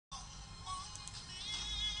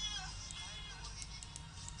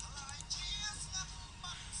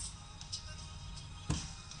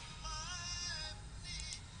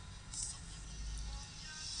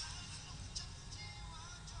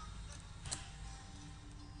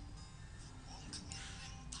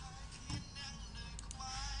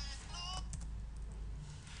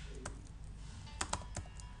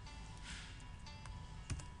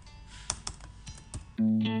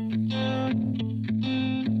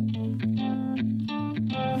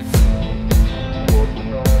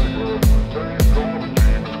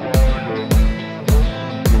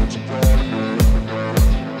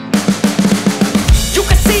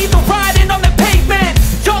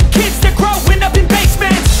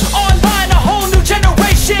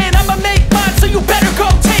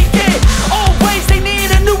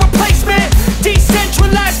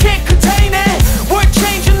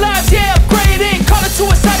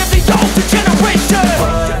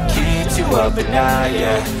up at night,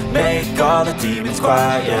 yeah. Make all the demons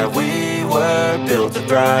quiet, yeah. We were built to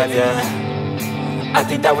thrive, yeah. I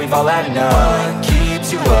think that we've all had enough. What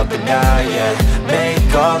keeps you up at night, yeah.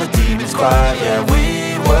 Make all the demons quiet, yeah.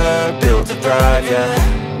 We were built to thrive, yeah.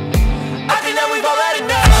 I think that we've all had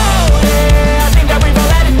enough. Oh, yeah, I think that we've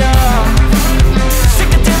all had enough. Sick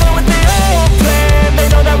of dealing with the old plan. They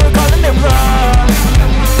know that we're calling it wrong.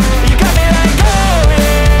 You got me like, oh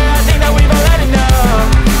yeah, I think that we've all had enough.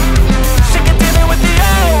 Sick of dealing with the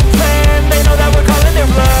old plan. They know that we're calling it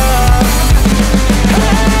wrong.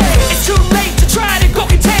 Hey, it's too late to try to go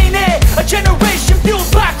contain it. A generation fueled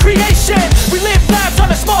by creation. We live lives on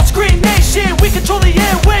a small screen nation. We control the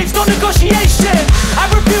airwaves, no negotiation. I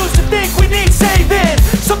refuse to think we need saving.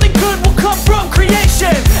 Something good will come from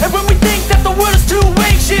creation. And when we think that the world is too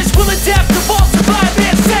anxious, we'll adapt, evolve, survive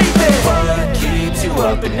and save it. What keeps you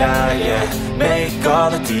up at night, yeah. Make all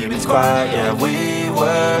the demons quiet, yeah. We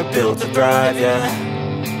were built to thrive, yeah.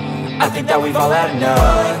 I think that we've all had enough.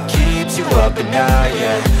 What keeps you up at night,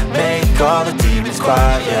 yeah. Make all the demons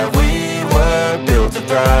quiet, yeah. We were built to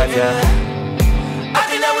thrive, yeah. I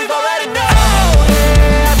think that we've all had enough. Oh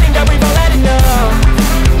yeah, I think that we've all had enough.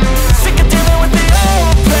 Sick of dealing with the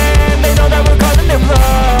old plan. They know that we're calling it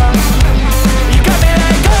wrong. You got me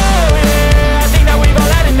like, oh yeah, I think that we've all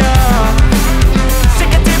had enough.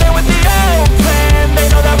 Sick of dealing with the old plan. They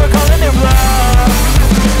know that we're calling it wrong.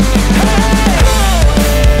 Hey, oh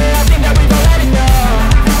yeah, I think that we've all had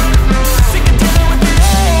enough. Sick of dealing with the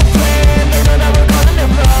old plan. They know that we're calling it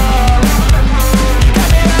wrong. You got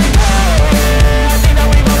me like, oh yeah, I think that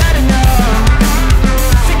we've all had enough.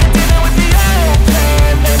 Sick of dealing with the old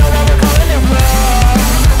plan. They know that we're calling it wrong.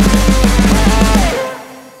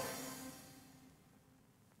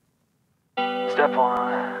 Step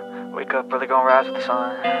 1, wake up early, gon' rise with the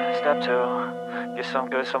sun. Step 2, get some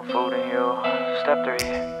good, some food in you. Step 3,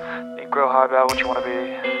 think real hard about what you wanna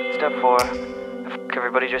be. Step 4, fuck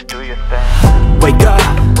everybody, just do your thing. Wake up,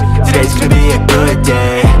 today's gonna be a good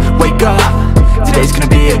day. Wake up, today's gonna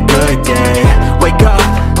be a good day. Wake up,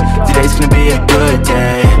 today's gonna be a good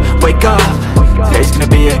day. Wake up, today's gonna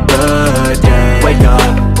be a good day. Wake up,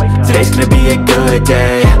 today's gonna be a good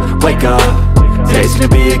day. Wake up, today's gonna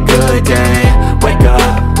be a good day. Wake up,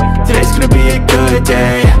 today's gonna be a good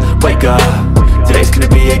day. Wake up, today's gonna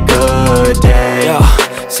be a good day. Yo,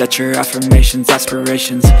 set your affirmations,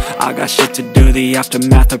 aspirations. I got shit to do, the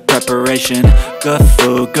aftermath of preparation. Good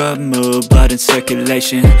food, good mood, blood in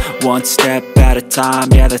circulation. One step at a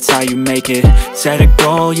time, yeah, that's how you make it. Set a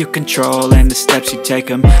goal you control and the steps you take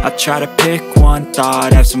them. I try to pick one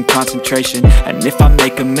thought, have some concentration. And if I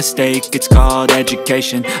make a mistake, it's called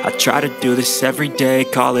education. I try to do this every day,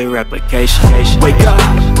 call it replication. Wake up,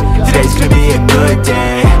 today's gonna be a good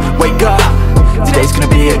day. Wake up, today's gonna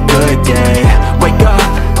be a good day. Wake up,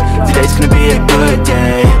 today's gonna be a good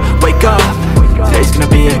day. Wake up, today's gonna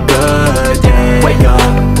be a good day. Wake up,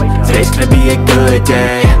 today's gonna be a good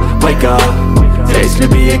day. Wake up, today's gonna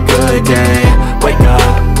be a good day. Wake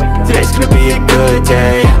up, today's gonna be a good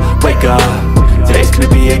day. Wake up, today's gonna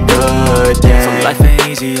be a good day. So life ain't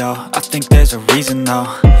easy, yo, I think there's a reason though.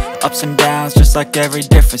 Ups and downs, just like every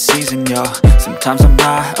different season, yo. Sometimes I'm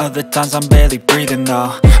high, other times I'm barely breathing,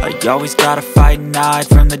 though. I always gotta fight and hide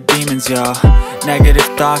from the demons, yo. Negative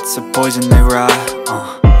thoughts are poison, they rot.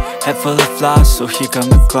 Head full of flies, so here come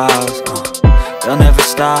the clouds. They'll never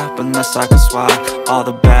stop unless I can swap all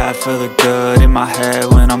the bad for the good in my head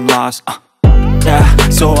when I'm lost. Yeah,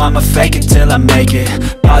 so I'ma fake it till I make it.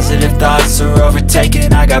 Positive thoughts are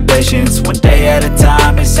overtaken, I got patience. One day at a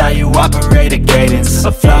time is how you operate a cadence.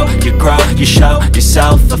 A flow, you grow, you show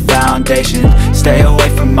yourself a foundation. Stay away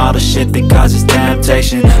from all the shit that causes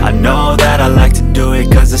temptation. I know that I like to do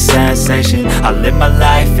it cause it's sensation. I live my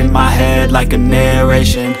life in my head like a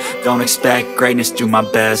narration. Don't expect greatness, do my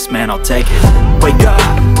best, man, I'll take it. Wake up,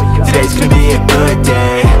 today's gonna be a good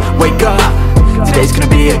day. Wake up, today's gonna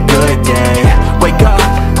be a good day. Wake up,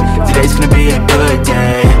 today's gonna be a good day.